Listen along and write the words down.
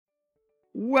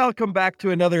Welcome back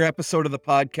to another episode of the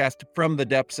podcast, From the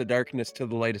Depths of Darkness to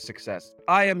the Light of Success.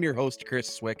 I am your host,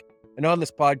 Chris Swick, and on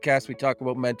this podcast, we talk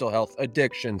about mental health,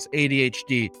 addictions,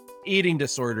 ADHD, eating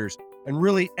disorders, and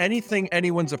really anything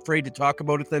anyone's afraid to talk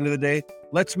about at the end of the day.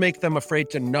 Let's make them afraid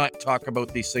to not talk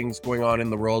about these things going on in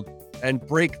the world and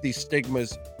break these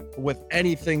stigmas with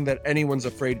anything that anyone's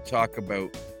afraid to talk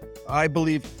about. I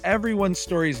believe everyone's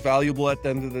story is valuable at the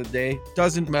end of the day.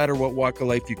 Doesn't matter what walk of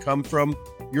life you come from.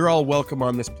 You're all welcome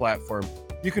on this platform.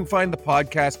 You can find the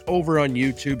podcast over on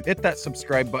YouTube. Hit that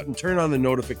subscribe button, turn on the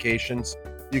notifications.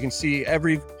 You can see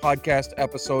every podcast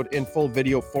episode in full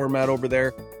video format over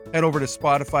there. Head over to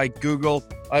Spotify, Google.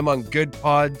 I'm on Good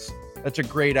Pods. That's a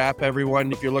great app,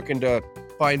 everyone. If you're looking to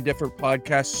find different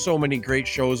podcasts, so many great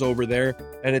shows over there.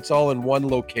 And it's all in one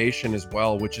location as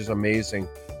well, which is amazing.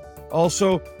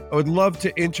 Also, I would love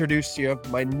to introduce to you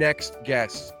my next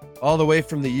guest. All the way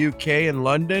from the UK in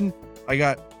London, I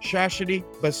got Shashini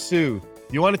Basu.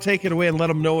 You want to take it away and let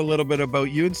them know a little bit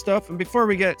about you and stuff? And before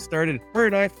we get started, her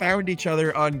and I found each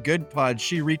other on Good Pod.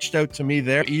 She reached out to me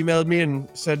there, emailed me and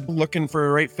said, looking for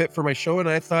a right fit for my show. And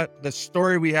I thought the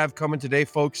story we have coming today,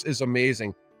 folks, is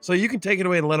amazing. So you can take it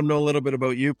away and let them know a little bit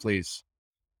about you, please.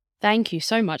 Thank you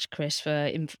so much, Chris,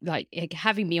 for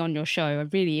having me on your show. I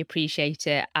really appreciate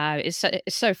it. It's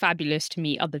so fabulous to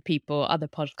meet other people, other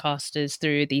podcasters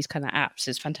through these kind of apps.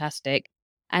 It's fantastic.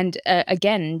 And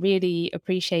again, really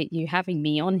appreciate you having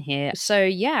me on here. So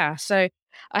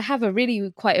I have a really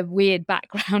quite a weird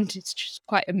background. It's just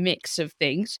quite a mix of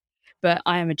things. But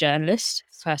I am a journalist,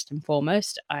 first and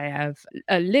foremost. I have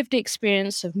a lived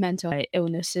experience of mental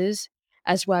illnesses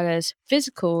as well as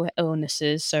physical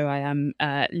illnesses. So I am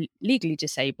legally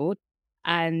disabled,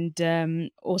 and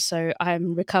also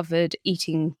I'm recovered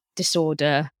eating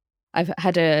disorder. I've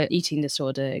had a eating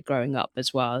disorder growing up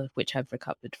as well, which I've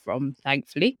recovered from,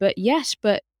 thankfully. But yes,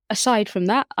 but aside from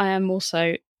that, I am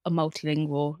also a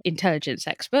multilingual intelligence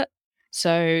expert.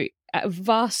 So a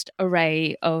vast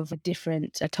array of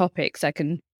different topics I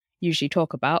can usually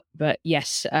talk about. But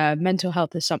yes, mental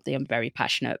health is something I'm very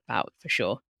passionate about for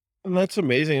sure. And that's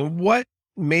amazing. And what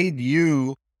made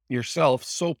you yourself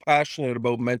so passionate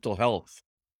about mental health?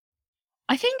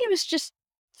 I think it was just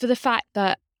for the fact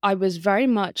that I was very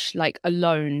much like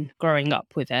alone growing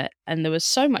up with it. And there was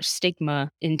so much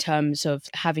stigma in terms of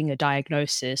having a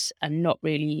diagnosis and not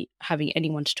really having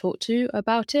anyone to talk to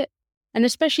about it. And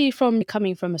especially from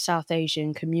coming from a South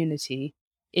Asian community,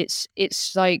 it's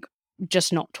like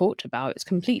just not talked about. It's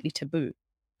completely taboo.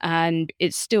 And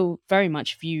it's still very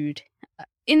much viewed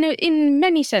in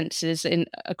many senses in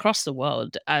across the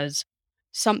world as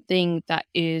something that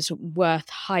is worth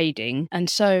hiding. And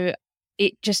so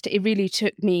it really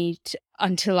took me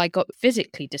until I got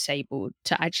physically disabled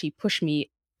to actually push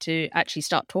me to actually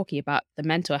start talking about the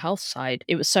mental health side.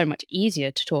 It was so much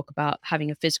easier to talk about having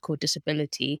a physical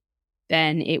disability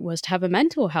than it was to have a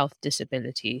mental health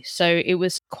disability. So it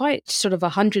was quite sort of a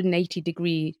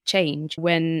 180-degree change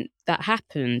when that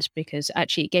happened, because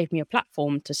actually it gave me a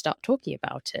platform to start talking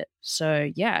about it.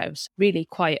 So yeah, it was really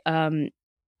quite a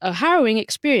harrowing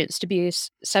experience to be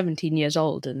 17 years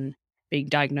old and being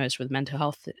diagnosed with a mental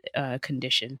health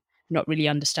condition, not really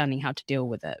understanding how to deal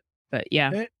with it. But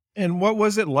yeah. And what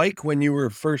was it like when you were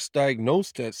first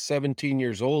diagnosed at 17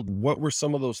 years old? What were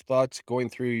some of those thoughts going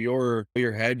through your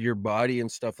head, your body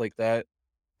and stuff like that?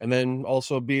 And then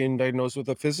also being diagnosed with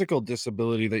a physical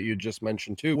disability that you just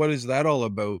mentioned too. What is that all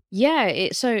about? Yeah,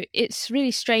 it's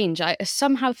really strange. I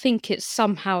somehow think it's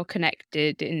somehow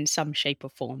connected in some shape or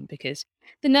form, because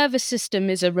the nervous system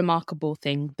is a remarkable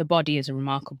thing, the body is a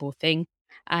remarkable thing,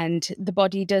 and the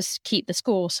body does keep the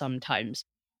score sometimes.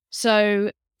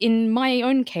 So in my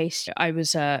own case, it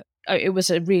was a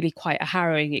really quite a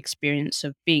harrowing experience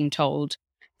of being told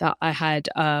that I had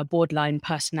a borderline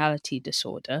personality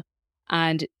disorder,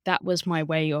 and that was my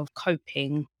way of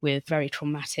coping with very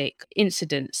traumatic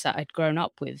incidents that I'd grown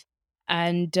up with.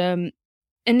 And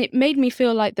it made me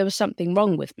feel like there was something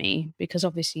wrong with me, because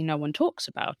obviously no one talks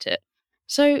about it.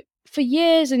 So for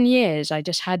years and years, I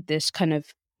just had this kind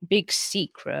of big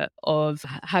secret of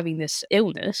having this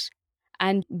illness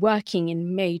and working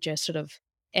in major sort of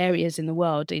areas in the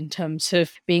world in terms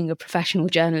of being a professional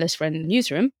journalist for a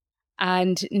newsroom,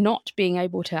 and not being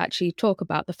able to actually talk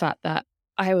about the fact that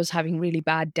I was having really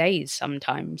bad days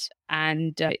sometimes,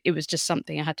 and it was just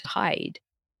something I had to hide.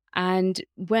 And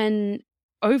when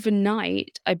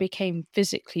overnight I became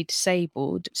physically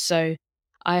disabled, so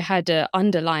I had an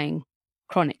underlying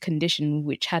chronic condition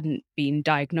which hadn't been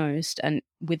diagnosed, and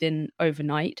within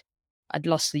overnight, I'd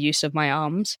lost the use of my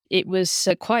arms. It was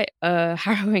quite a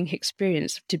harrowing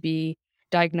experience to be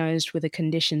diagnosed with a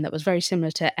condition that was very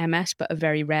similar to MS, but a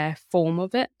very rare form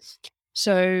of it.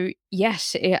 So,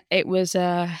 yes, it was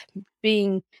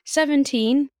being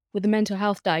 17 with a mental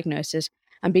health diagnosis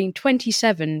and being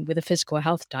 27 with a physical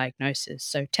health diagnosis.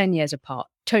 So, 10 years apart.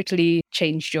 Totally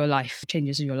changed your life,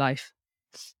 changes your life.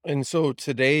 And so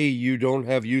today you don't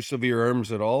have use of your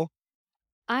arms at all?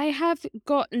 I have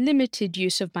got limited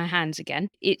use of my hands again.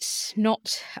 It's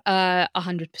not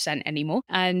 100% anymore,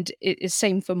 and it is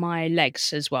same for my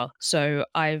legs as well. So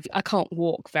I can't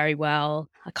walk very well.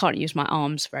 I can't use my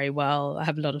arms very well. I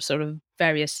have a lot of sort of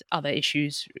various other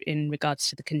issues in regards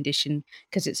to the condition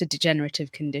because it's a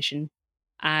degenerative condition.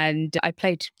 And I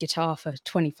played guitar for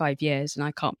 25 years, and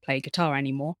I can't play guitar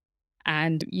anymore.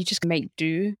 And you just make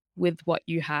do with what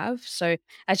you have. So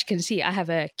as you can see, I have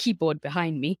a keyboard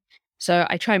behind me, so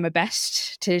I try my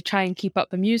best to try and keep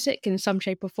up the music in some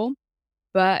shape or form,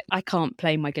 but I can't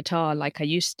play my guitar like I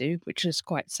used to, which is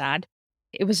quite sad.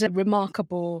 It was a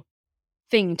remarkable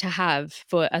thing to have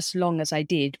for as long as I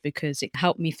did because it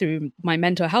helped me through my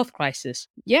mental health crisis.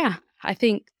 Yeah, I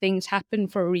think things happen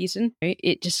for a reason.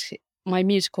 It just, my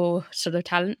musical sort of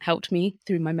talent helped me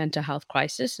through my mental health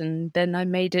crisis, and then I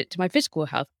made it to my physical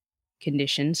health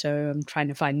condition. So I'm trying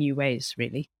to find new ways,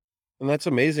 really. And that's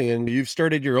amazing. And you've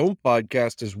started your own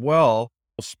podcast as well,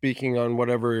 speaking on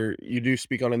whatever you do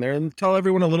speak on in there. And tell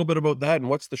everyone a little bit about that and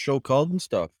what's the show called and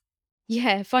stuff.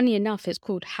 Yeah, funny enough, it's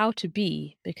called How to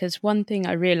Be because one thing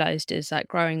I realized is that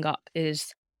growing up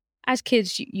is as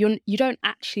kids, you don't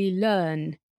actually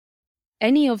learn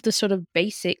any of the sort of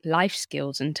basic life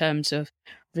skills in terms of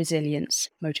resilience,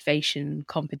 motivation,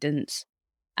 confidence.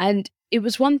 And it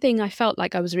was one thing I felt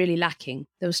like I was really lacking.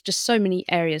 There was just so many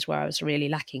areas where I was really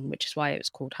lacking, which is why it was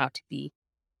called How to Be.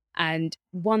 And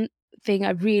one thing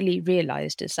I really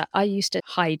realized is that I used to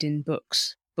hide in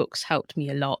books. Books helped me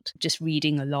a lot, just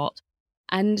reading a lot.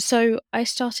 And so I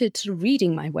started sort of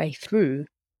reading my way through,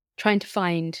 trying to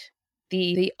find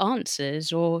the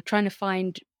answers or trying to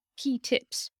find key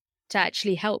tips to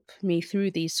actually help me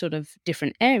through these sort of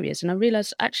different areas. And I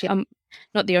realized actually I'm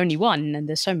not the only one, and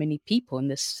there's so many people in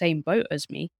the same boat as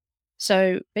me.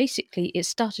 So basically, it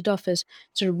started off as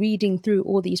sort of reading through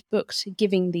all these books,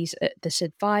 giving this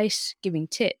advice, giving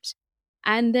tips.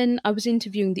 And then I was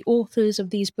interviewing the authors of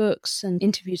these books and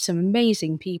interviewed some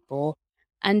amazing people.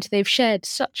 And they've shared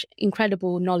such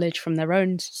incredible knowledge from their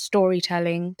own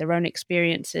storytelling, their own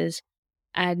experiences.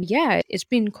 And yeah, it's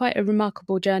been quite a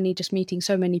remarkable journey just meeting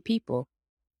so many people.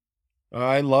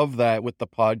 I love that with the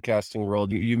podcasting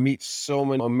world. You meet so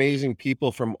many amazing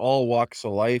people from all walks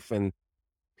of life and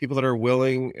people that are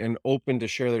willing and open to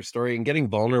share their story and getting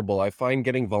vulnerable. I find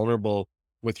getting vulnerable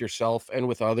with yourself and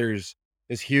with others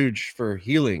is huge for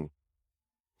healing.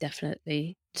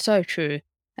 Definitely. So true.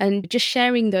 And just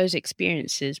sharing those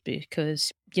experiences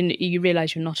because you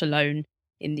realize you're not alone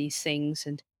in these things.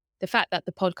 And the fact that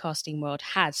the podcasting world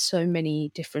has so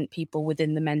many different people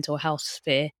within the mental health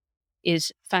sphere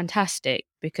is fantastic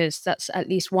because that's at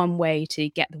least one way to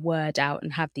get the word out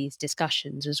and have these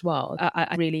discussions as well.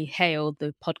 I really hail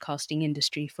the podcasting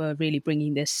industry for really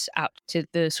bringing this out to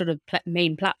the sort of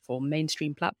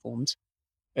mainstream platforms.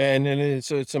 And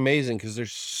it's amazing because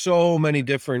there's so many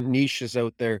different niches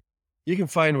out there. You can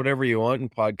find whatever you want in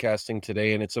podcasting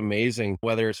today, and it's amazing,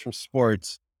 whether it's from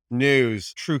sports,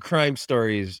 news, true crime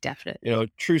stories, Definitely.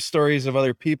 true stories of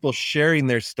other people sharing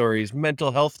their stories,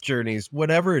 mental health journeys,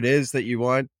 whatever it is that you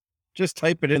want. Just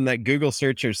type it in that Google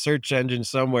search or search engine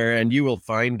somewhere and you will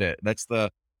find it. That's the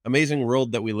amazing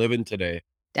world that we live in today.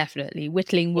 Definitely.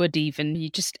 Whittling wood, even, you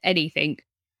just anything.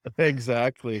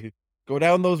 Exactly. Go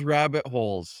down those rabbit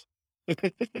holes.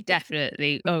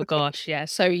 Definitely. Oh gosh, yeah.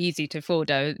 So easy to fall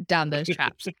down those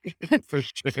traps. For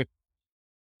sure.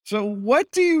 So,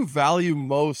 what do you value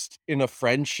most in a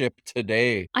friendship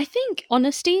today? I think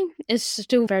honesty is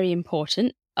still very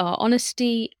important.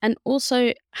 Honesty and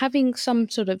also having some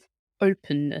sort of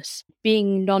openness.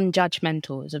 Being non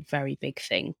judgmental is a very big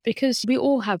thing because we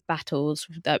all have battles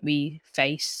that we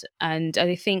face. And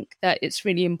I think that it's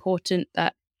really important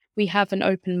that we have an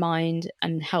open mind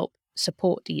and help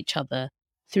support each other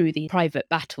through the private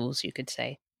battles, you could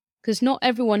say. Because not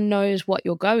everyone knows what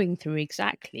you're going through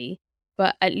exactly,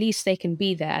 but at least they can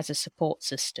be there as a support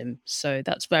system. So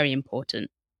that's very important.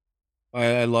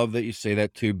 I love that you say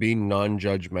that too, being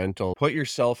non-judgmental. Put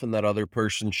yourself in that other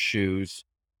person's shoes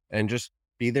and just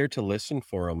be there to listen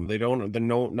for them.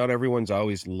 Not everyone's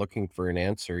always looking for an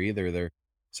answer either.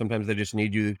 Sometimes they just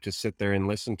need you to sit there and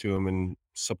listen to them and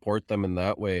support them in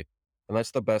that way. And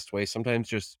that's the best way. Sometimes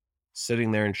just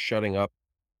sitting there and shutting up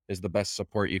is the best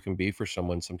support you can be for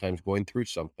someone, sometimes going through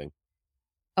something.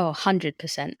 Oh,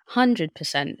 100%.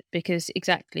 100%. Because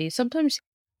exactly, sometimes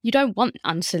you don't want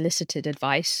unsolicited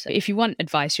advice. If you want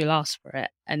advice, you'll ask for it.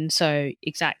 And so,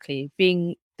 exactly,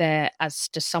 being there as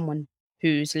just someone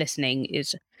who's listening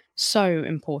is so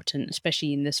important,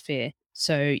 especially in this sphere.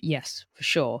 So, yes, for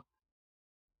sure.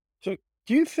 So,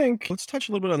 do you think let's touch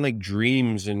a little bit on like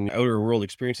dreams and outer world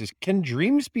experiences. Can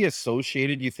dreams be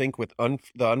associated, you think, with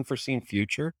the unforeseen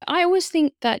future? I always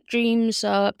think that dreams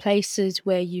are places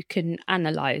where you can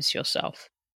analyze yourself.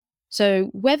 So,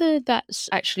 whether that's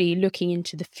actually looking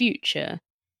into the future,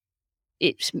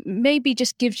 it maybe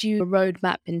just gives you a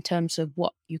roadmap in terms of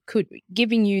what you could,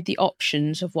 giving you the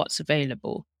options of what's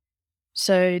available.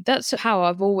 So, that's how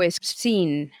I've always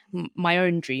seen my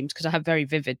own dreams because I have very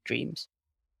vivid dreams.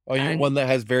 Oh, you're And one that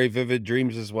has very vivid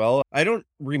dreams as well. I don't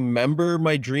remember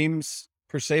my dreams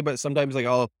per se, but sometimes like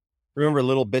I'll remember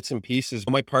little bits and pieces.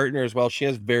 My partner as well, she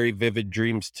has very vivid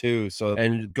dreams too. So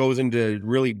and goes into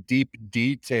really deep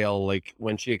detail like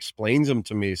when she explains them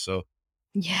to me. So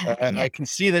yeah, I yeah, can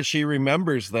see that she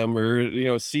remembers them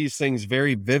or sees things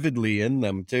very vividly in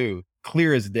them too.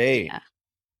 Clear as day. yeah.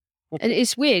 And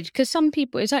it's weird because some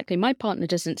people, exactly, my partner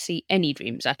doesn't see any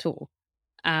dreams at all.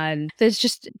 And there's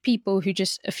just people who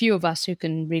just, a few of us who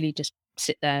can really just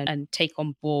sit there and take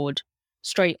on board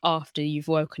straight after you've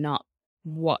woken up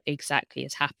what exactly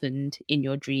has happened in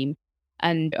your dream.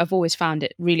 And I've always found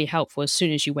it really helpful as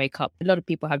soon as you wake up. A lot of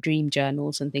people have dream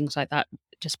journals and things like that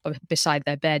just beside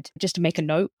their bed, just to make a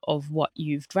note of what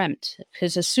you've dreamt.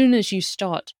 Because as soon as you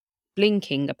start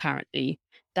blinking, apparently,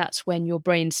 that's when your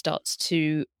brain starts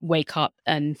to wake up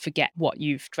and forget what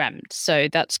you've dreamt. So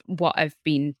that's what I've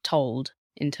been told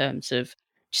in terms of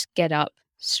just get up,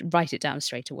 write it down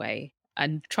straight away,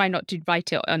 and try not to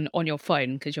write it on your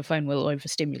phone because your phone will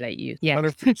overstimulate you. Yeah.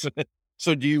 100%.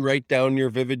 So do you write down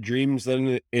your vivid dreams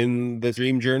then in the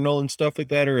dream journal and stuff like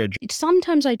that, or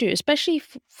Sometimes I do, especially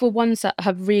for ones that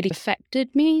have really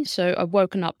affected me. So I've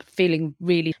woken up feeling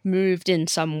really moved in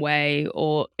some way,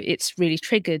 or it's really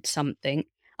triggered something.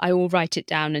 I will write it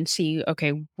down and see,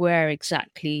 okay, where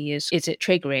exactly is it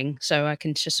triggering? So I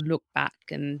can just look back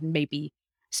and maybe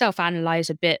self analyze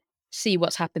a bit, see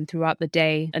what's happened throughout the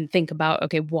day, and think about,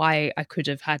 okay, why I could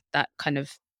have had that kind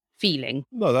of feeling.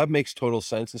 No, that makes total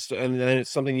sense, and then it's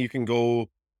something you can go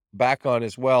back on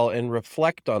as well and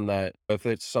reflect on that. If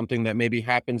it's something that maybe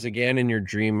happens again in your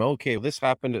dream, okay, this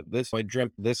happened at this I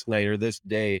dreamt this night or this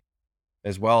day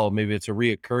as well. Maybe it's a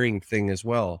reoccurring thing as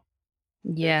well.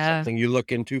 It's Yeah. something you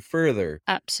look into further.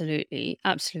 Absolutely,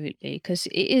 absolutely. Because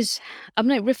it is, I'm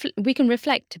like, we can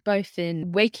reflect both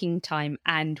in waking time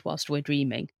and whilst we're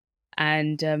dreaming.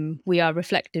 And we are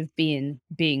reflective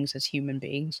beings as human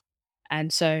beings.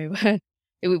 And so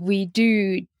we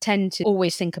do tend to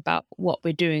always think about what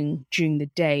we're doing during the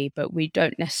day, but we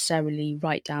don't necessarily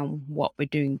write down what we're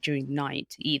doing during the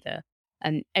night either.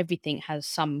 And everything has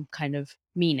some kind of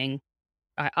meaning,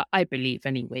 I believe,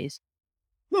 anyways.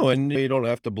 No, and you don't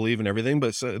have to believe in everything,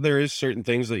 but there is certain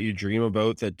things that you dream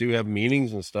about that do have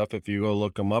meanings and stuff. If you go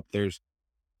look them up, there's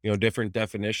different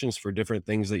definitions for different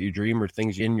things that you dream or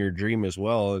things in your dream as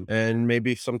well. And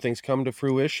maybe some things come to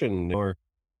fruition or,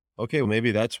 okay, well,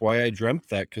 maybe that's why I dreamt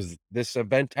that because this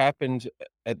event happened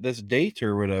at this date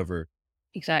or whatever.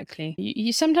 Exactly.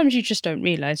 You sometimes you just don't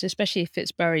realize, especially if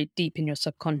it's buried deep in your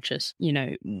subconscious,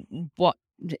 what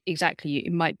exactly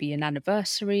it might be an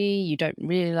anniversary, you don't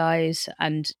realize,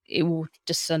 and it will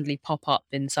just suddenly pop up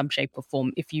in some shape or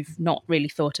form if you've not really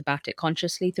thought about it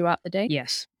consciously throughout the day.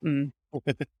 Yes.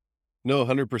 No,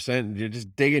 100%. You're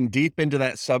just digging deep into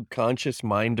that subconscious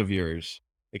mind of yours.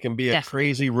 It can be a Definitely.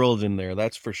 crazy world in there,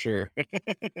 that's for sure.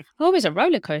 Always a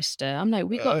roller coaster. I'm like,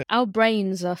 Uh, our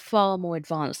brains are far more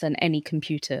advanced than any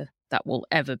computer that will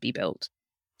ever be built.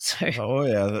 So oh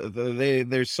yeah,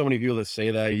 there's so many people that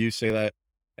say that. You say that,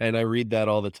 and I read that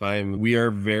all the time. We are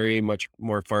very much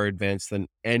more far advanced than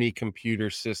any computer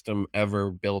system ever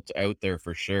built out there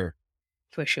for sure.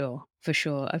 for sure, for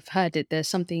sure. I've heard it. There's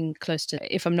something close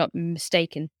to, if I'm not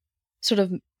mistaken, sort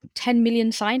of 10 million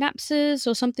synapses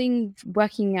or something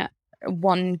working at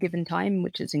one given time,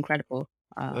 which is incredible.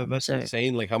 That's So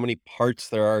insane. Like how many parts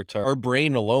there are to our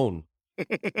brain alone.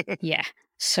 yeah,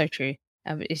 so true.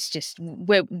 It's just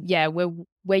we're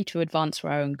way too advanced for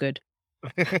our own good.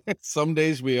 Some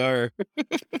days we are.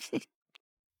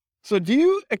 So, do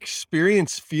you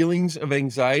experience feelings of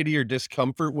anxiety or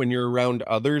discomfort when you're around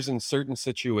others in certain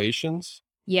situations?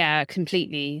 Yeah,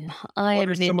 completely. I What am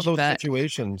are an some of those introvert.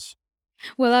 situations?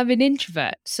 Well, I'm an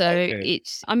introvert, so Okay.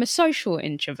 I'm a social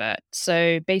introvert.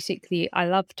 So basically, I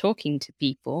love talking to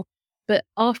people, but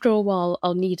after a while,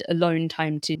 I'll need alone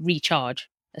time to recharge,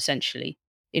 essentially,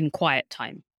 in quiet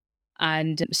time.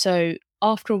 And so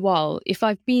after a while, if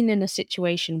I've been in a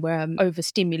situation where I'm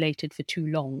overstimulated for too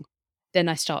long, then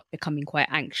I start becoming quite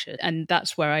anxious. And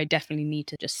that's where I definitely need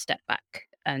to just step back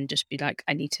and just be like,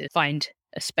 I need to find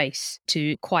a space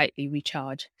to quietly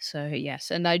recharge. So,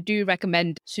 yes. And I do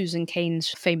recommend Susan Cain's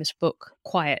famous book,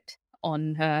 Quiet,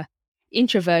 on her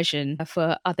introversion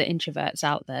for other introverts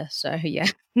out there. So, yeah.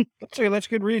 That's a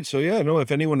good read. So yeah, no,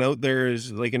 if anyone out there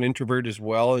is like an introvert as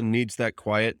well and needs that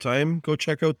quiet time, go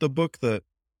check out the book that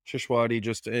Shishwati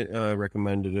just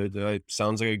recommended. It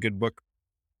sounds like a good book,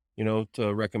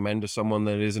 to recommend to someone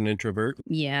that is an introvert.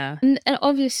 Yeah. And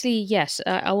obviously, yes,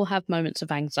 I will have moments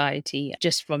of anxiety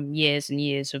just from years and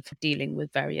years of dealing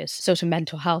with various sort of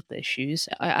mental health issues.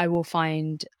 I will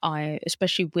find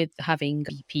especially with having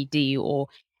BPD, or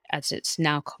as it's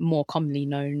now more commonly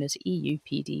known as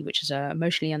EUPD, which is a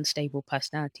emotionally unstable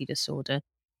personality disorder,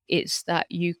 it's that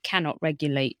you cannot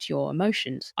regulate your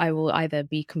emotions. I will either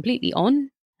be completely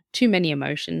on too many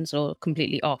emotions or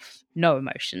completely off, no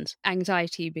emotions.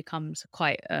 Anxiety becomes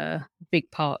quite a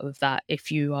big part of that if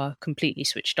you are completely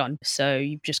switched on. So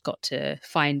you've just got to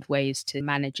find ways to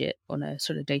manage it on a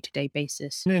sort of day to day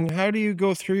basis. And how do you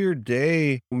go through your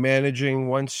day managing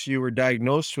once you were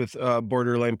diagnosed with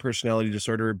borderline personality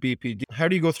disorder or BPD? How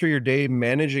do you go through your day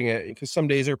managing it? Because some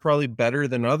days are probably better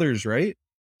than others, right?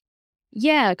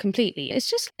 Yeah, completely. It's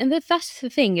just, and that's the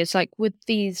thing. Is like with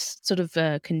these sort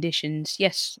of conditions,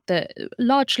 yes,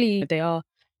 largely they are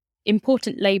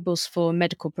important labels for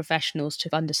medical professionals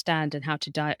to understand and how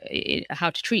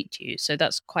to treat you. So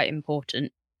that's quite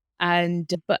important.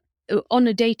 And but on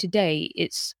a day to day,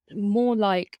 it's more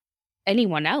like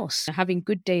anyone else having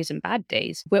good days and bad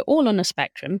days. We're all on a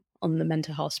spectrum, on the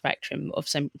mental health spectrum of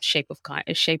some shape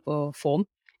or form.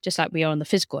 Just like we are on the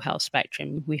physical health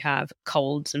spectrum, we have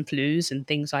colds and flus and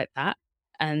things like that.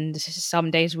 And some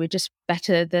days we're just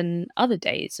better than other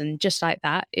days. And just like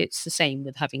that, it's the same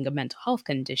with having a mental health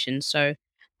condition. So,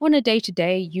 on a day to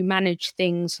day, you manage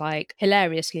things like,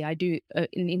 hilariously, I do an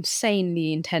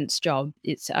insanely intense job.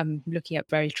 I'm looking at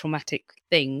very traumatic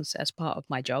things as part of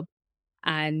my job.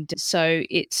 And so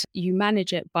you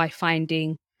manage it by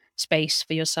finding space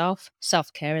for yourself.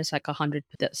 Self care is like 100.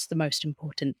 That's the most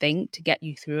important thing to get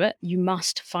you through it. You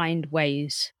must find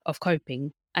ways of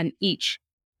coping, and each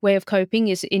way of coping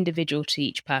is individual to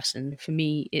each person. For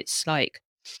me, it's like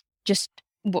just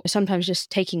sometimes just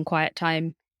taking quiet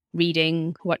time,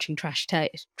 reading, watching trash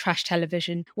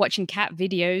television, watching cat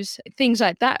videos, things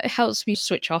like that. It helps me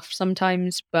switch off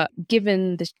sometimes. But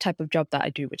given the type of job that I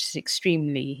do, which is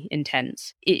extremely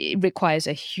intense, it requires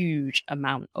a huge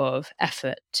amount of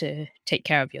effort to take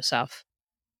care of yourself.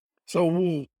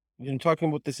 So, talking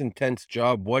about this intense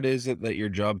job, what is it that your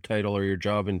job title or your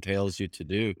job entails you to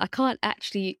do? I can't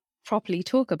actually properly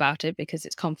talk about it because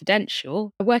it's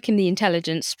confidential. I work in the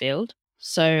intelligence field,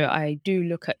 so I do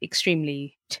look at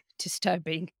extremely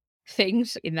disturbing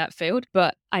things in that field.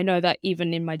 But I know that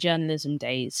even in my journalism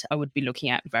days, I would be looking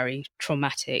at very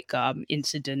traumatic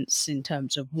incidents in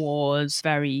terms of wars,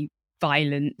 very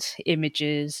violent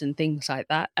images, and things like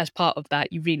that. As part of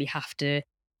that, you really have to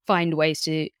find ways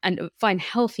to and find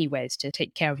healthy ways to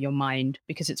take care of your mind,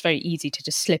 because it's very easy to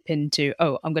just slip into,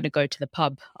 oh, I'm going to go to the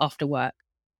pub after work,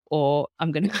 or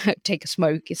I'm going to take a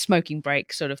smoking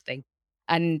break sort of thing.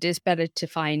 And it's better to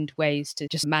find ways to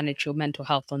just manage your mental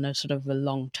health on a sort of a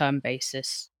long-term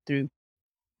basis through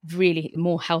really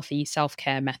more healthy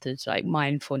self-care methods like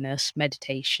mindfulness,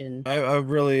 meditation. I've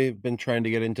really been trying to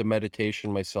get into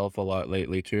meditation myself a lot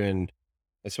lately too, and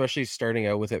especially starting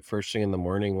out with it first thing in the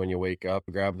morning when you wake up,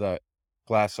 grab that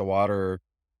glass of water.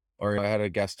 Or I had a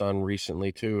guest on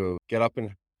recently too. Get up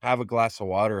and have a glass of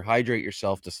water, hydrate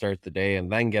yourself to start the day,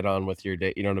 and then get on with your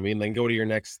day. You know what I mean? Then go to your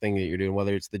next thing that you're doing,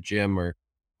 whether it's the gym or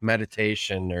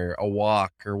meditation or a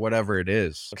walk or whatever it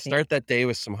is. But Okay. start that day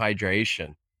with some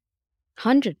hydration.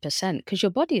 100%, because your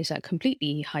body is like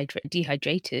completely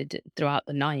dehydrated throughout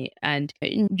the night, and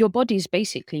your body is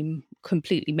basically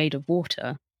completely made of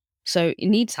water. So it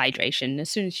needs hydration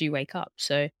as soon as you wake up.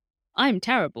 So I'm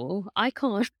terrible. I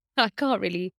can't I can't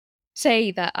really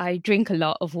say that I drink a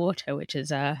lot of water, which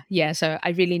is yeah, so I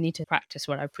really need to practice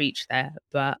what I preach there.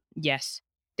 But yes,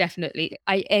 definitely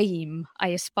I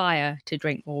aspire to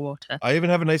drink more water. I even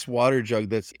have a nice water jug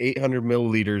that's 800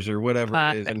 milliliters or whatever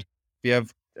it is. And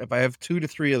Perfect. if I have 2 to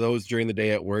 3 of those during the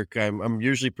day at work, I'm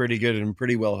usually pretty good and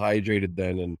pretty well hydrated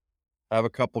then, and I have a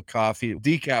couple coffee,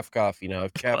 decaf coffee now,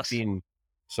 Of course. caffeine.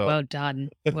 So Well done.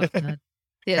 Well done.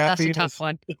 Yeah, that's a caffeine tough was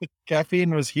one.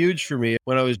 caffeine was huge for me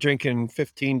when I was drinking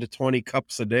 15 to 20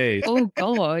 cups a day. Oh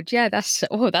god, yeah, that's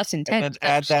And then intense.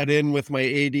 add that in with my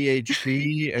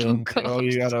ADHD Oh and, god.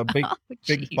 you got a big Oh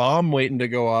big jeez. bomb waiting to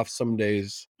go off some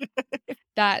days.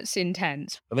 That's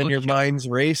intense. And then For your sure. mind's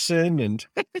racing and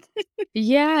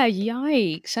Yeah,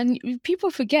 yikes. And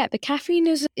people forget the caffeine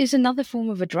is another form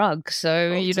of a drug.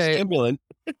 So, oh, it's a stimulant.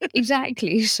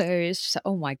 exactly. So it's just,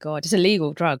 oh my God, it's a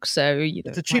legal drug. So,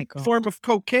 It's a my cheap God, form of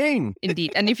cocaine.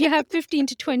 indeed. And if you have 15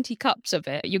 to 20 cups of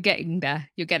it, you're getting there.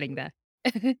 You're getting there.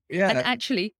 And Yeah.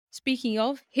 actually, speaking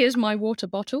of, here's my water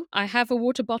bottle. I have a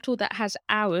water bottle that has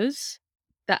hours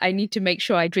that I need to make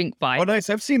sure I drink Oh, by. nice.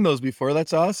 I've seen those before.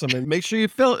 That's awesome. And make sure you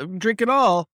drink it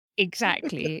all.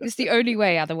 Exactly. It's the only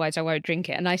way, otherwise I won't drink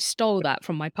it. And I stole that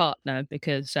from my partner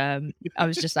because I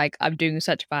was just like, I'm doing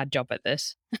such a bad job at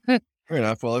this. Fair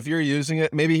enough. Well, if you're using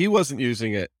it, maybe he wasn't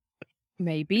using it.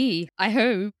 Maybe. I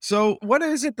hope. So, what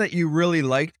is it that you really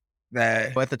liked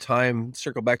that at the time,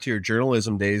 circle back to your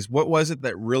journalism days, what was it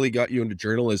that really got you into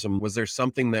journalism? Was there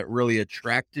something that really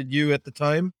attracted you at the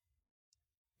time?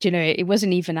 Do you know, it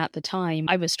wasn't even at the time.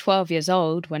 I was 12 years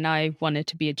old when I wanted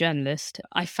to be a journalist.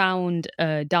 I found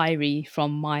a diary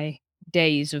from my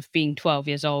days of being 12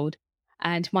 years old,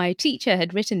 and my teacher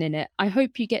had written in it, I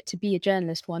hope you get to be a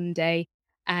journalist one day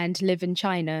and live in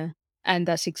China. And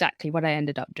that's exactly what I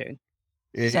ended up doing.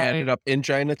 It So, ended up in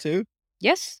China too?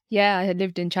 yes, yeah, I had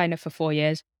lived in China for 4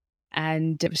 years.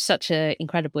 And it was such an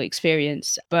incredible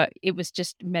experience, but it was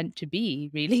just meant to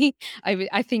be, really.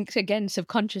 I think, again,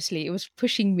 subconsciously, it was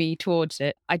pushing me towards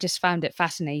it. I just found it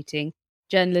fascinating.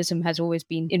 Journalism has always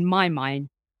been, in my mind,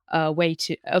 a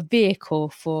vehicle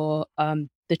for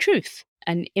the truth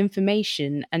and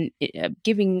information and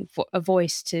giving a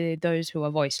voice to those who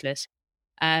are voiceless.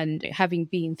 And having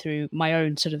been through my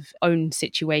own sort of own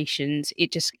situations,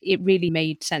 it really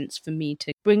made sense for me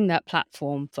to bring that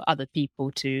platform for other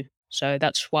people to. So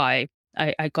that's why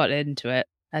I got into it.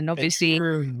 And And you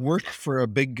obviously, worked for a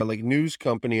big like news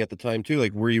company at the time too.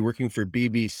 Like, were you working for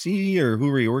BBC or who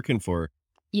were you working for?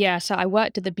 yeah, so I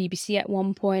worked at the BBC at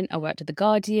one point. I worked at The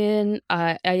Guardian.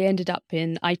 I ended up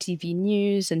in ITV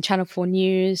News and Channel 4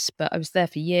 News, but I was there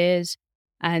for years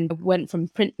and went from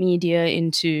print media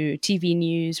into TV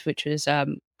news, which was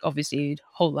obviously a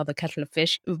whole other kettle of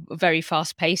fish, very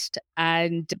fast paced.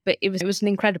 But it was an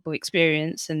incredible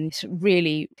experience, and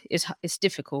it's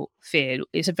difficult field.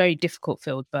 It's a very difficult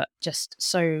field, but just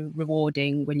so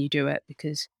rewarding when you do it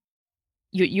because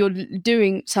you're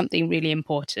doing something really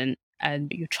important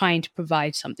and you're trying to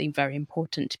provide something very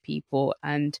important to people,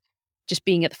 and just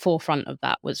being at the forefront of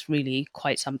that was really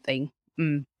quite something.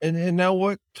 And now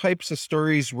what types of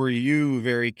stories were you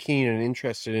very keen and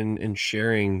interested in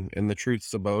sharing and the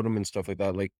truths about them and stuff like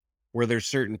that? Like, were there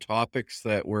certain topics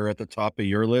that were at the top of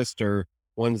your list or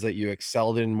ones that you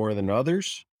excelled in more than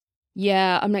others?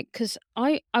 Yeah, I'm like, because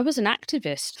I was an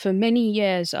activist for many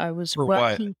years. I was For what?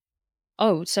 working.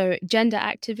 Oh, so gender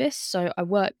activist. So I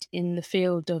worked in the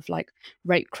field of like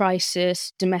rape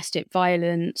crisis, domestic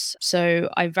violence. So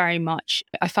I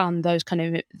found those kind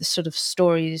of sort of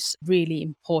stories really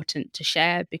important to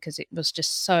share because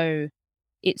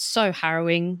it's so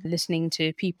harrowing listening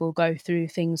to people go through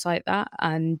things like that.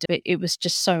 And it was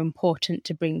just so important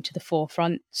to bring to the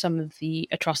forefront some of the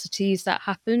atrocities that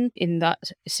happen in that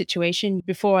situation.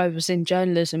 Before I was in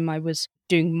journalism, I was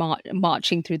doing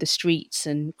marching through the streets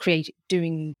and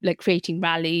creating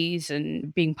rallies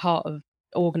and being part of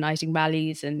organizing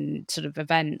rallies and sort of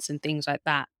events and things like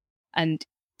that. And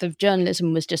the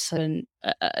journalism was just the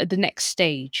next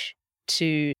stage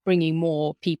to bringing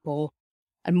more people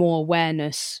and more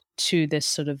awareness to this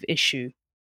sort of issue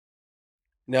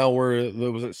Now, were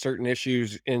there was it certain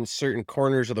issues in certain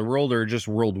corners of the world or just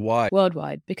worldwide?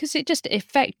 worldwide because it just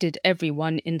affected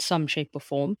everyone in some shape or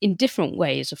form in different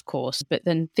ways, of course. But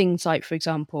then things like, for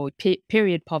example,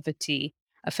 period poverty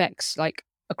affects like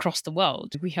across the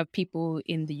world. We have people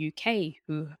in the UK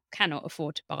who cannot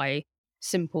afford to buy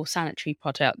simple sanitary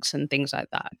products and things like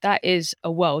that. That is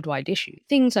a worldwide issue.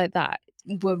 Things like that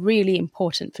were really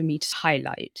important for me to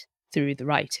highlight through the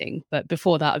writing. But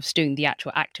before that, I was doing the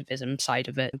actual activism side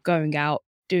of it, going out,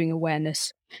 doing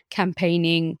awareness,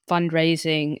 campaigning,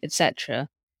 fundraising, etc.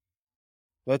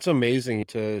 That's amazing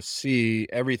to see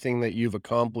everything that you've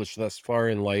accomplished thus far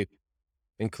in life,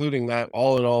 including that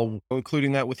all in all,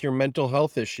 including that with your mental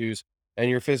health issues and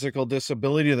your physical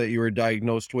disability that you were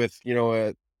diagnosed with,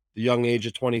 at the young age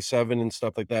of 27 and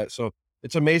stuff like that. So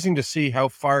it's amazing to see how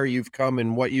far you've come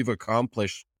and what you've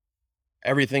accomplished,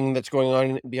 everything that's going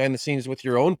on behind the scenes with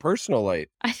your own personal life.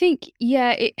 I think,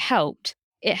 yeah, it helped.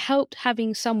 It helped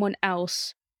having someone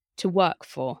else to work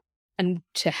for and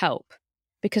to help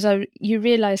because you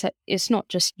realize that it's not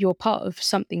just you're part of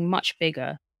something much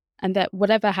bigger and that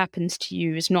whatever happens to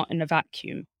you is not in a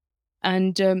vacuum.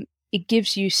 And it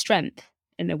gives you strength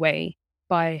in a way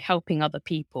by helping other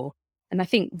people. And I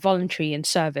think voluntary and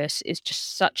service is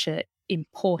just such an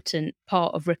important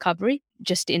part of recovery,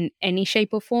 just in any shape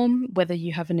or form, whether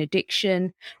you have an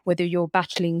addiction, whether you're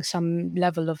battling some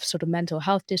level of sort of mental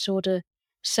health disorder.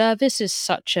 Service is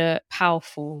such a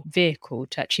powerful vehicle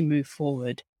to actually move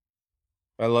forward.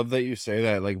 I love that you say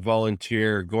that, like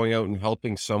volunteer, going out and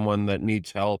helping someone that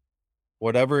needs help,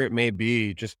 whatever it may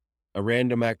be, just a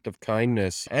random act of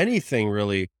kindness, anything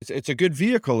really. It's a good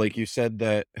vehicle, like you said,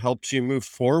 that helps you move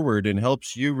forward and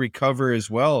helps you recover as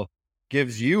well,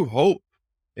 gives you hope.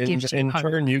 Gives you In hope.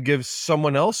 turn, you give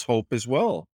someone else hope as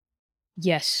well.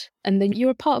 Yes. And then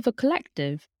you're a part of a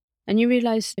collective and you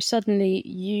realize suddenly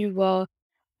you are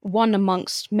one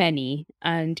amongst many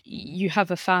and you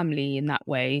have a family in that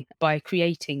way by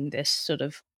creating this sort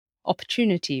of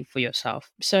opportunity for yourself.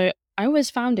 So I always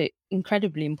found it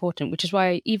incredibly important, which is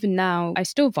why even now I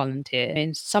still volunteer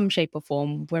in some shape or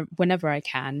form whenever I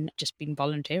can. Just been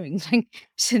volunteering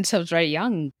since I was very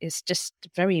young. It's just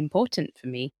very important for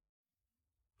me.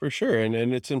 For sure, and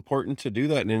it's important to do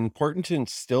that, and important to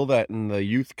instill that in the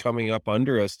youth coming up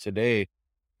under us today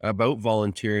about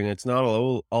volunteering. It's not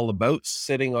all about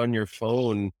sitting on your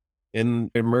phone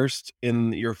and immersed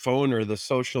in your phone or the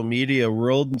social media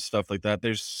world and stuff like that.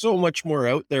 There's so much more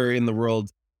out there in the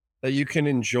world that you can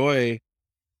enjoy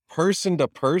person to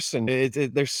person.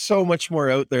 There's so much more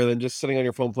out there than just sitting on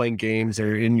your phone playing games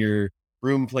or in your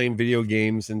room playing video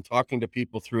games and talking to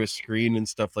people through a screen and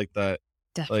stuff like that.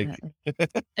 Like,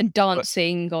 Definitely. And but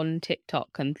dancing on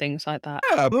TikTok and things like that.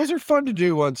 yeah, those are fun to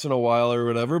do once in a while or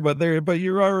whatever, but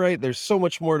you're all right. There's so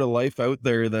much more to life out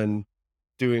there than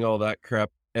doing all that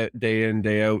crap at day in,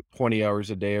 day out, 20 hours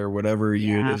a day or whatever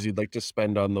Yeah. you'd like to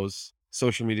spend on those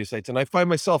social media sites. And I find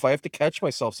myself, I have to catch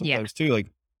myself Yeah. sometimes too. Like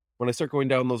when I start going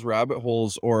down those rabbit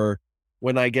holes or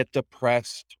when I get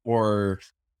depressed or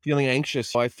feeling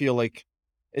anxious, I feel like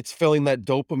it's filling that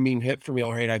dopamine hit for me.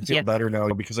 All right, I feel Yeah. better now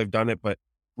because I've done it, but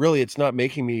really it's not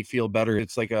making me feel better.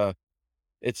 It's like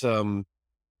it's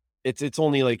it's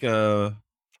only like a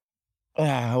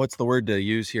what's the word to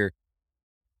use here?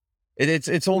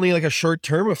 It's only like a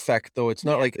short-term effect though. It's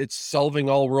not Yeah. like it's solving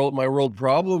all world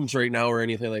problems right now or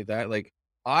anything like that. Like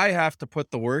I have to put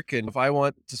the work in. If I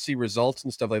want to see results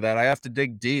and stuff like that, I have to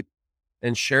dig deep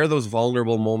and share those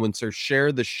vulnerable moments or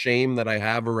share the shame that I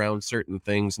have around certain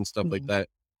things and stuff like Mhm. that.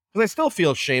 Because I still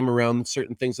feel shame around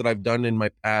certain things that I've done in my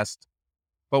past.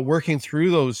 But working through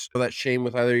that shame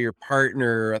with either your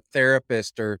partner or a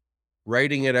therapist or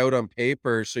writing it out on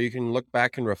paper so you can look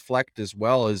back and reflect as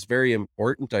well is very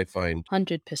important, I find.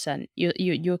 100%.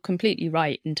 You're completely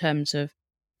right in terms of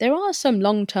there are some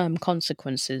long-term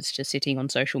consequences to sitting on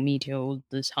social media all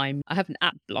the time. I have an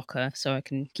app blocker so I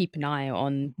can keep an eye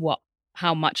on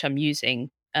how much I'm using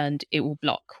and it will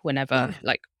block whenever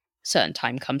like certain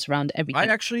time comes around I everything.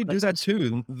 actually do that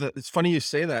too. It's funny you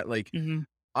say that. Like Mm-hmm.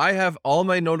 I have all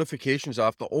my notifications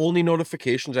off. The only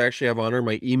notifications I actually have on are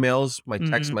my emails, my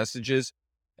text Mm-hmm. messages,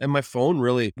 and my phone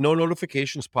really. No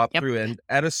notifications pop Yep. through. And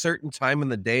at a certain time in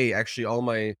the day, actually all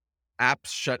my apps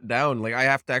shut down. Like I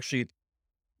have to actually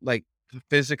like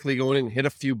physically go in and hit a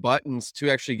few buttons to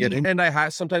actually get Yeah. in.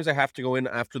 And sometimes I have to go in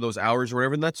after those hours or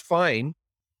whatever, and that's fine.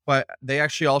 But they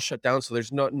actually all shut down. So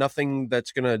there's nothing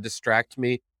that's gonna distract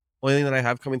me. Only thing that I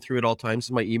have coming through at all times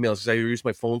is my emails because I use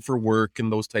my phone for work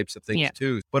and those types of things Yeah.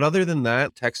 too. But other than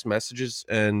that, text messages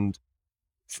and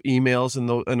emails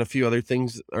and a few other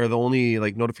things are the only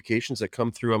like notifications that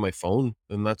come through on my phone,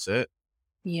 and that's it.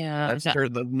 Yeah.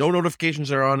 No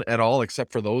notifications are on at all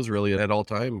except for those really at all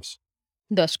times.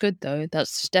 That's good though.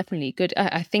 That's definitely good.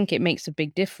 I think it makes a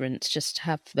big difference just to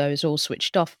have those all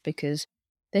switched off because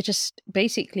they're just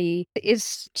basically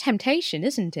it's temptation,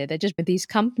 isn't it? They're just these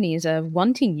companies are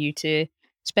wanting you to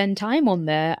spend time on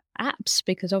their apps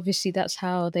because obviously that's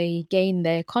how they gain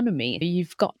their economy.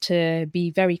 You've got to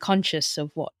be very conscious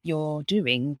of what you're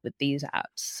doing with these apps.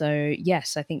 So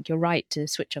yes, I think you're right to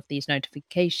switch off these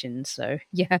notifications. So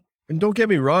yeah. And don't get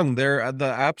me wrong, the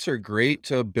apps are great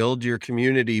to build your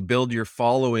community, build your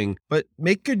following, but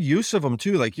make good use of them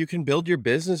too. Like you can build your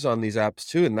business on these apps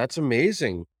too, and that's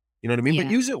amazing. You know what I mean? But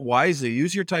Yeah. use it wisely.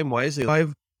 Use your time wisely.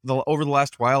 Over the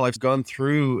last while, I've gone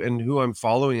through and who I'm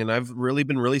following, and I've really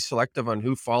been really selective on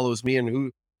who follows me and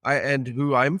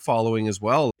who I'm following as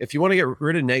well. If you want to get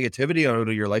rid of negativity out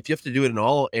of your life, you have to do it in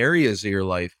all areas of your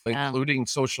life, Yeah. including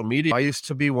social media. I used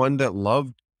to be one that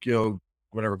loved,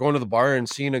 whatever, going to the bar and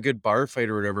seeing a good bar fight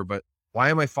or whatever. But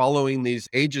why am I following these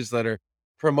pages that are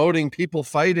promoting people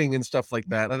fighting and stuff like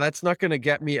that. And that's not going to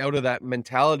get me out of that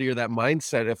mentality or that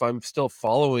mindset if I'm still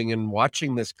following and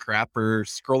watching this crap or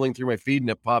scrolling through my feed and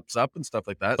it pops up and stuff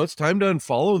like that. So it's time to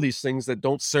unfollow these things that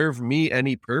don't serve me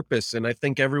any purpose. And I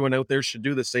think everyone out there should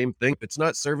do the same thing. If it's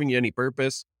not serving you any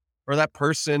purpose, or that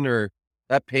person or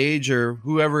that page or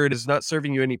whoever it is not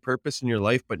serving you any purpose in your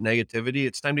life but negativity,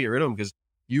 it's time to get rid of them, because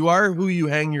you are who you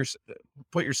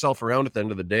put yourself around at the end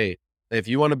of the day. If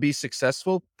you want to be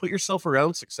successful, put yourself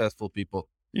around successful people.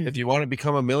 If you want to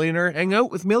become a millionaire, hang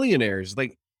out with millionaires,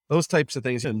 like those types of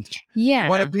things. And Yeah.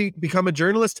 want to become a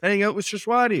journalist, hang out with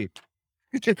Shashwati.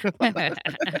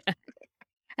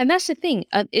 And that's the thing.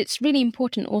 It's really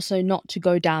important also not to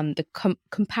go down the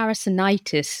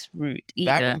comparisonitis route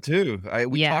either. That one too.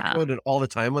 We talk Yeah. about it all the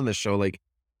time on the show. Like,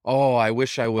 oh, I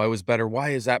wish I was better.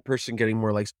 Why is that person getting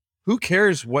more likes? Who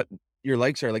cares what your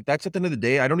likes are? Like, that's at the end of the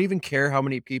day. I don't even care how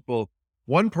many people.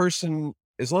 One person,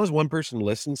 as long as one person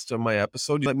listens to my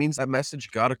episode, that means that message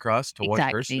got across to one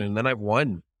person, Exactly. and then I've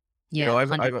won. You Yeah, know,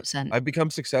 I've 100%. I've become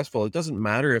successful. It doesn't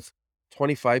matter if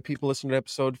 25 people listen to an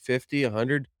episode, 50,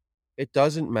 100. It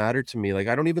doesn't matter to me. Like,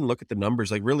 I don't even look at the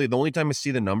numbers. Like, really, the only time I see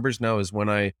the numbers now is when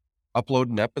I upload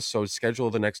an episode,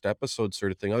 schedule the next episode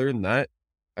sort of thing. Other than that,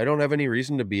 I don't have any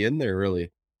reason to be in there,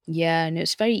 really. Yeah, and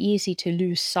it's very easy to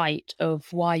lose sight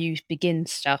of why you begin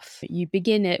stuff. You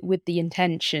begin it with the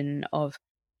intention of,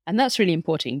 and that's really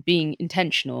important, being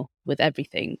intentional with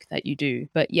everything that you do.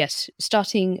 But yes,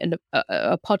 starting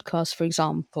a podcast, for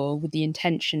example, with the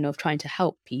intention of trying to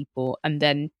help people and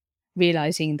then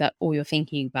realizing that all you're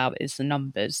thinking about is the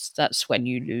numbers, that's when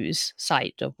you lose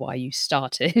sight of why you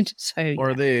started. So, Or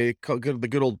yeah. they call the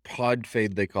good old pod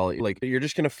fade, they call it. Like, you're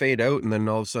just going to fade out, and then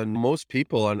all of a sudden, most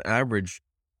people on average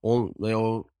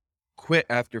will quit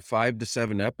after 5 to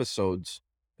 7 episodes.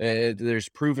 There's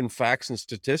proven facts and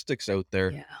statistics out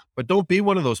there. Yeah. But don't be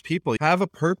one of those people. Have a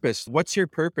purpose. What's your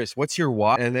purpose? What's your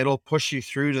why? And it'll push you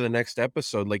through to the next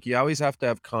episode. Like, you always have to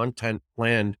have content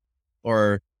planned.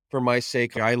 Or for my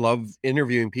sake, I love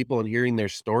interviewing people and hearing their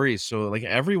stories. So, like,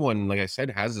 everyone, like I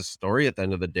said, has a story at the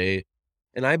end of the day.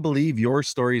 And I believe your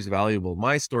story is valuable.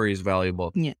 My story is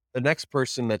valuable. Yeah. The next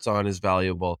person that's on is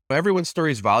valuable. Everyone's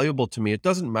story is valuable to me. It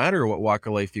doesn't matter what walk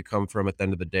of life you come from at the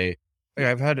end of the day. Like,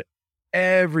 I've had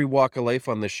every walk of life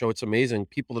on this show. It's amazing.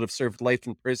 People that have served life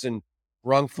in prison,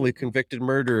 wrongfully convicted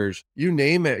murderers, you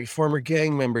name it, former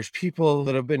gang members, people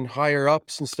that have been higher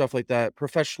ups and stuff like that,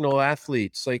 professional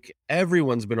athletes, like,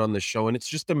 everyone's been on this show. And it's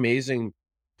just amazing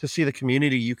to see the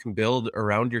community you can build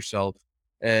around yourself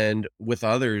and with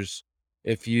others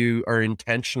if you are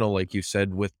intentional, like you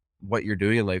said, with what you're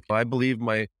doing in life. I believe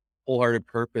my wholehearted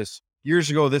purpose. Years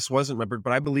ago, this wasn't my purpose,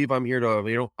 but I believe I'm here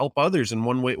to, help others in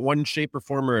one way, one shape or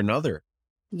form or another.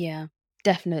 Yeah,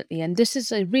 definitely. And this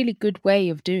is a really good way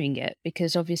of doing it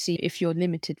because obviously, if you're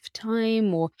limited for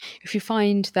time or if you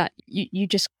find that you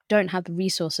just don't have the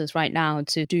resources right now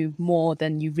to do more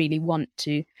than you really want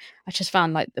to, I just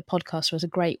found like the podcast was a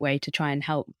great way to try and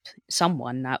help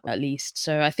someone out at least.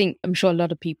 So I'm sure a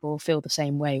lot of people feel the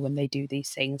same way when they do these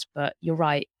things. But you're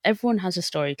right, everyone has a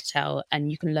story to tell and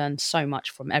you can learn so much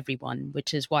from everyone,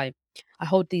 which is why I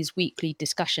hold these weekly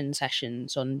discussion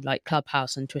sessions on like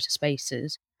Clubhouse and Twitter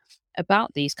Spaces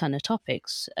about these kind of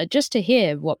topics, just to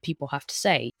hear what people have to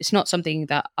say. It's not something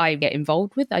that I get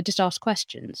involved with. I just ask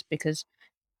questions because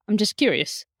I'm just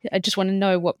curious. I just want to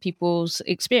know what people's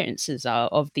experiences are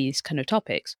of these kind of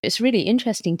topics. It's really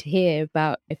interesting to hear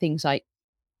about things like,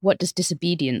 what does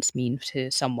disobedience mean to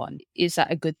someone? Is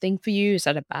that a good thing for you? Is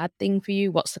that a bad thing for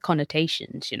you? What's the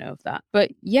connotations, of that?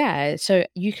 But yeah, so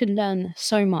you can learn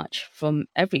so much from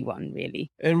everyone,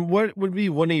 really. And what would be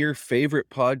one of your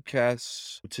favorite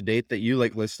podcasts to date that you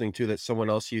like listening to that someone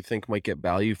else you think might get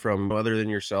value from other than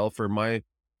yourself or my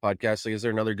podcast? Like, is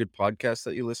there another good podcast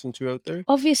that you listen to out there?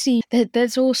 Obviously,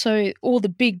 there's also all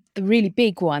the really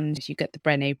big ones. You get the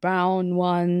Brené Brown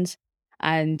ones,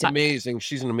 and Amazing.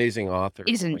 She's an amazing author. Oh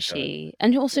my isn't God. she?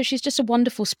 And also, she's just a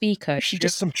wonderful speaker. She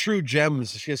has some true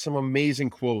gems. She has some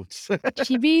amazing quotes.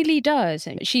 She really does.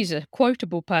 And she's a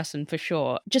quotable person for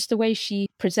sure. Just the way she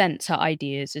presents her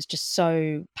ideas is just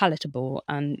so palatable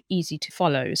and easy to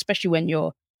follow, especially when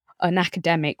you're an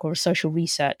academic or a social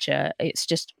researcher. It's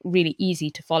just really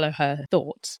easy to follow her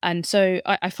thoughts. And so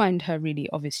I find her really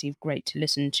obviously great to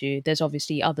listen to. There's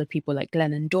obviously other people like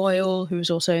Glennon Doyle, who's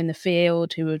also in the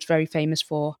field, who was very famous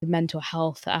for the mental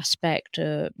health aspect,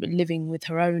 living with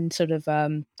her own sort of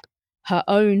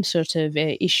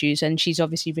issues, and she's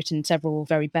obviously written several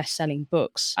very best-selling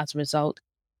books as a result.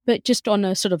 But just on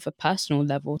a sort of a personal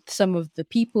level, some of the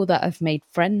people that I've made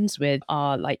friends with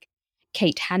are like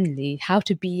Kate Hanley, How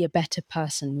to Be a Better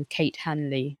Person with Kate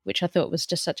Hanley, which I thought was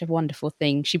just such a wonderful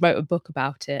thing. She wrote a book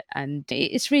about it, and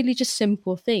it's really just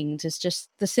simple things. It's just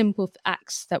the simple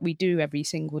acts that we do every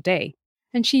single day.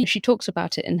 And she talks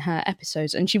about it in her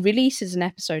episodes, and she releases an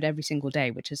episode every single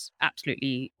day, which is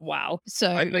absolutely wow.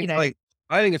 So, I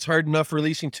think it's hard enough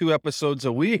releasing 2 episodes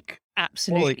a week. Holy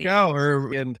absolutely. cow!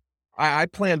 And I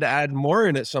plan to add more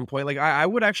in at some point. Like I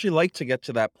would actually like to get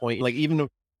to that point. Like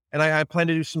and I plan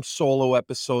to do some solo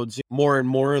episodes, more and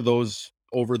more of those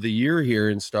over the year here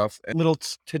and stuff. And little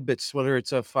tidbits, whether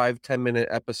it's a 5-10 minute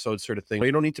episode sort of thing.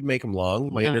 You don't need to make them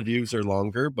long. My No. interviews are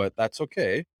longer, but that's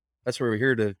okay. That's where we're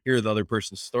here to hear the other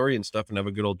person's story and stuff and have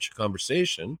a good old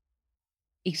conversation.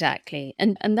 Exactly.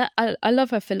 And that I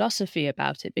love her philosophy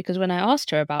about it, because when I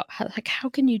asked her about how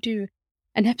can you do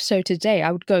an episode today,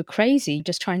 I would go crazy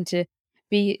just trying to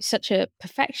be such a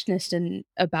perfectionist and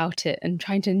about it and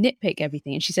trying to nitpick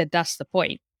everything. And she said that's the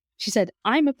point. She said,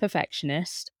 I'm a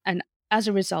perfectionist, and as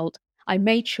a result, I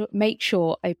make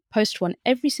sure I post one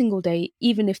every single day,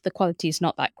 even if the quality is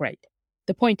not that great.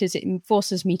 The point is it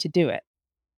forces me to do it.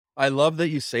 I love that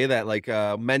you say that. Like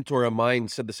a mentor of mine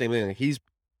said the same thing. Like, he's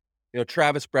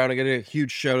Travis Brown, I get a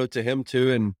huge shout out to him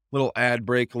too, and little ad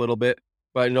break a little bit.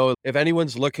 But if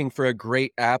anyone's looking for a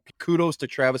great app, kudos to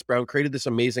Travis Brown. Created this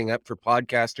amazing app for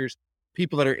podcasters,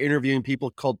 people that are interviewing people,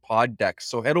 called Poddex.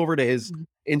 So head over to his Mhm.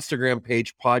 Instagram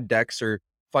page, Poddex, or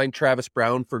find Travis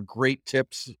Brown for great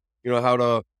tips, how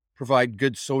to provide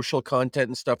good social content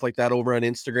and stuff like that over on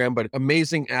Instagram. But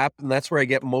amazing app, and that's where I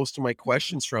get most of my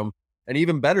questions from. And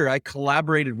even better, I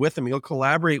collaborated with him. He'll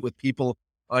collaborate with people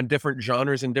on different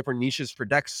genres and different niches for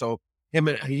decks. So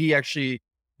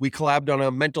we collabed on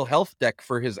a mental health deck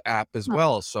for his app as Huh.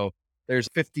 well. So there's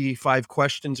 55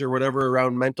 questions or whatever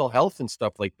around mental health and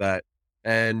stuff like that.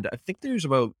 And I think there's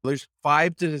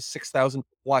 5 to 6,000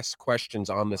 plus questions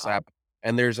on this Wow. app.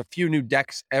 And there's a few new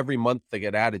decks every month that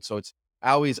get added. So it's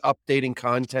always updating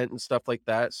content and stuff like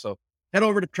that. So head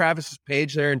over to Travis's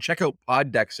page there and check out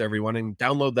Poddex, everyone, and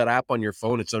download that app on your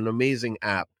phone. It's an amazing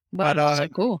app. Wow, But so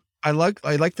cool. I like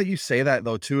that you say that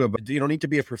though too, but you don't need to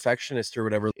be a perfectionist or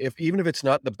whatever. Even if it's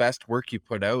not the best work you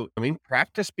put out, I mean,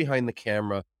 practice behind the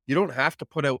camera. You don't have to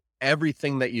put out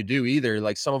everything that you do either.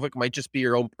 Like some of it might just be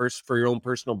for your own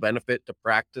personal benefit to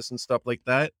practice and stuff like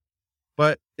that.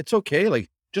 But it's okay. Like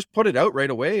just put it out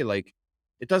right away. Like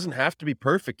it doesn't have to be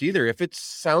perfect either. If it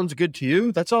sounds good to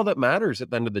you, that's all that matters at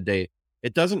the end of the day.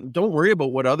 Don't worry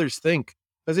about what others think,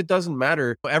 because it doesn't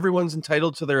matter. Everyone's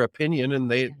entitled to their opinion,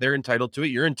 and they're entitled to it.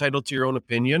 You're entitled to your own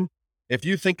opinion. If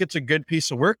you think it's a good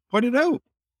piece of work, put it out.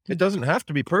 It doesn't have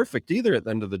to be perfect either at the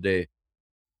end of the day.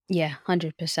 Yeah,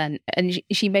 100%. And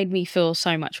she made me feel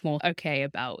so much more okay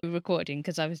about recording,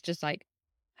 because I was just like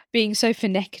being so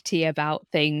finicky about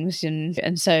things.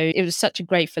 And so it was such a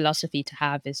great philosophy to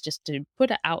have, is just to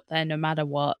put it out there no matter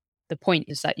what. The point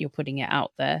is that you're putting it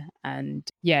out there. And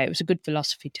yeah, it was a good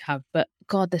philosophy to have. But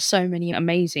God, there's so many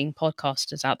amazing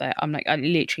podcasters out there. I'm like, I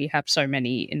literally have so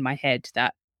many in my head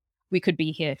that we could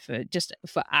be here for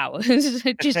hours,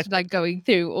 just like going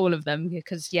through all of them.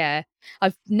 Because yeah,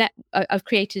 I've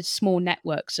created small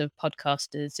networks of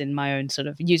podcasters in my own sort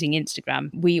of using Instagram.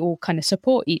 We all kind of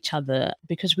support each other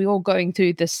because we're all going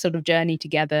through this sort of journey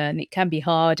together, and it can be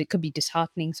hard, it could be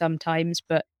disheartening sometimes,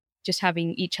 but just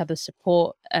having each other's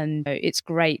support, and it's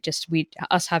great, just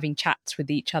us having chats with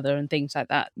each other and things like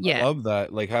that. I Yeah. love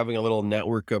that, like having a little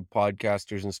network of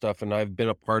podcasters and stuff. And I've been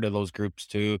a part of those groups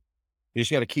too. You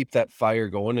just got to keep that fire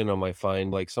going in them. I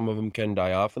find like some of them can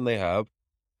die off, and they have.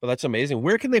 But that's amazing.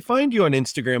 Where can they find you on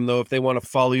Instagram though, if they want to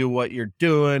follow you, what you're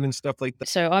doing and stuff like that?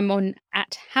 So I'm on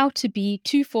at how to be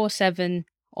 247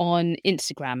 on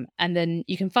Instagram. And then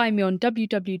you can find me on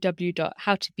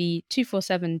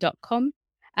www.howtobe247.com.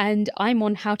 And I'm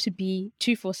on how to be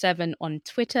 247 on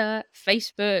Twitter,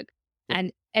 Facebook,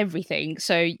 and everything.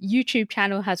 So YouTube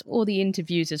channel has all the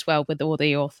interviews as well with all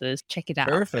the authors. Check it out.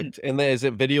 And Perfect. And then is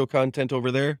it video content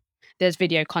over there? there's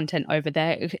video content over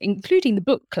there, including the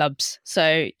book clubs.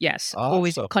 So yes,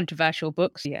 always Awesome. controversial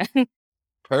books. Yeah.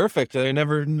 Perfect.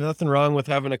 Nothing wrong with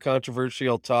having a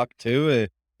controversial talk too.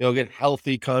 Get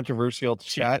healthy, controversial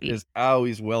chat Absolutely. is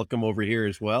always welcome over here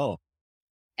as well.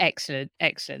 Excellent.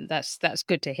 Excellent. That's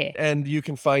good to hear. And you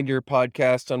can find your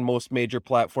podcast on most major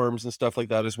platforms and stuff like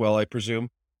that as well, I presume.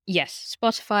 Yes,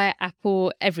 Spotify,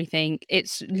 Apple, everything.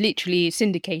 It's literally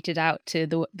syndicated out to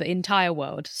the entire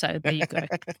world. So there you go.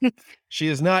 She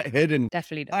is not hidden.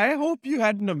 Definitely not. I hope you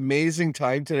had an amazing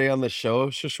time today on the show,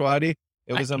 Shashwati.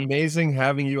 It I was did. amazing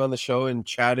having you on the show and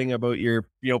chatting about your,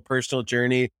 personal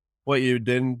journey, what you've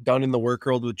done in the work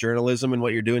world with journalism and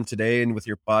what you're doing today and with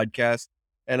your podcast.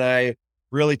 And I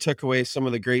really took away some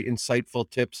of the great insightful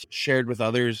tips shared with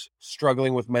others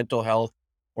struggling with mental health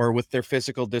or with their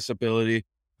physical disability.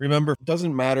 Remember, it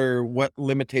doesn't matter what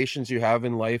limitations you have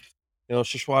in life.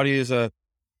 Shashwati is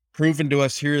proven to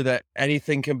us here that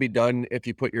anything can be done if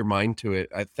you put your mind to it.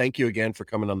 I thank you again for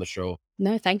coming on the show.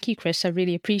 No, thank you, Chris. I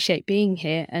really appreciate being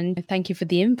here, and thank you for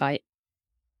the invite.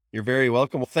 You're very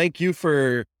welcome. Well, thank you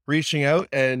for reaching out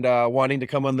and wanting to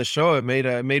come on the show. It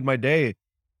made my day,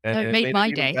 and It made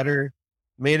my day.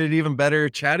 Made it even better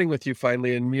chatting with you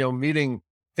finally, and meeting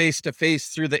face to face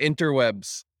through the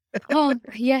interwebs. Oh,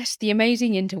 yes, the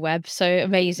amazing interweb. So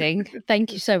amazing.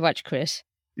 Thank you so much, Chris.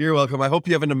 You're welcome. I hope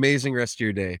you have an amazing rest of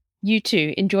your day. You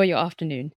too. Enjoy your afternoon.